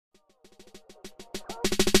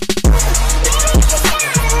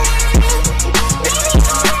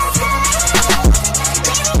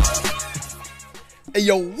Hey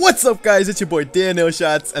yo, what's up guys? It's your boy Daniel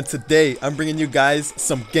Shots, and today I'm bringing you guys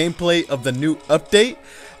some gameplay of the new update.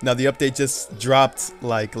 Now the update just dropped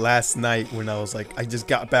like last night when I just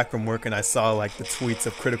got back from work and I saw like the tweets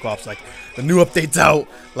of Critical Ops like the new update's out,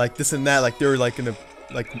 like this and that, like they were like in a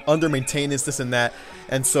under maintenance, this and that,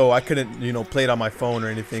 and so I couldn't play it on my phone or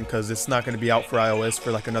anything because it's not going to be out for iOS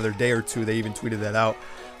for like another day or two. They even tweeted that out.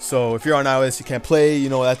 So if you're on iOS you can't play,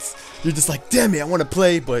 you're just like, damn it, I want to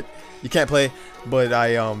play, but you can't play. But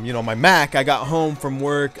my Mac, I got home from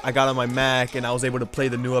work, I got on my Mac, and I was able to play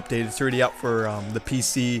the new update. It's already out for the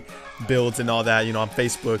PC builds and all that, on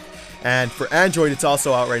Facebook. And for Android, it's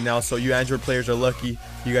also out right now, so you Android players are lucky.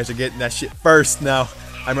 You guys are getting that shit first now.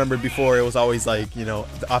 I remember before it was always like,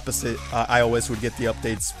 the opposite. iOS would get the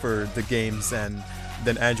updates for the games, and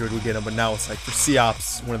then Android would get them. But now it's like for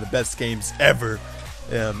COPS, one of the best games ever.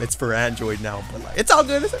 It's for Android now, but like, it's all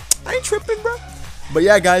good. I ain't tripping, bro. But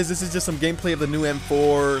yeah, guys, this is just some gameplay of the new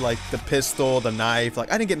M4, like the pistol, the knife. Like,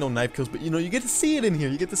 I didn't get no knife kills, but you get to see it in here.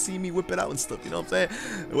 You get to see me whip it out and stuff, you know what I'm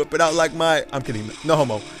saying? Whip it out like I'm kidding, no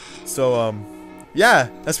homo. So, yeah,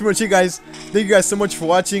 that's pretty much it, guys. Thank you guys so much for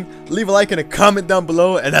watching. Leave a like and a comment down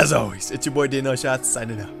below, and as always, it's your boy Daniel Shots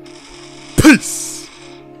signing out. Peace!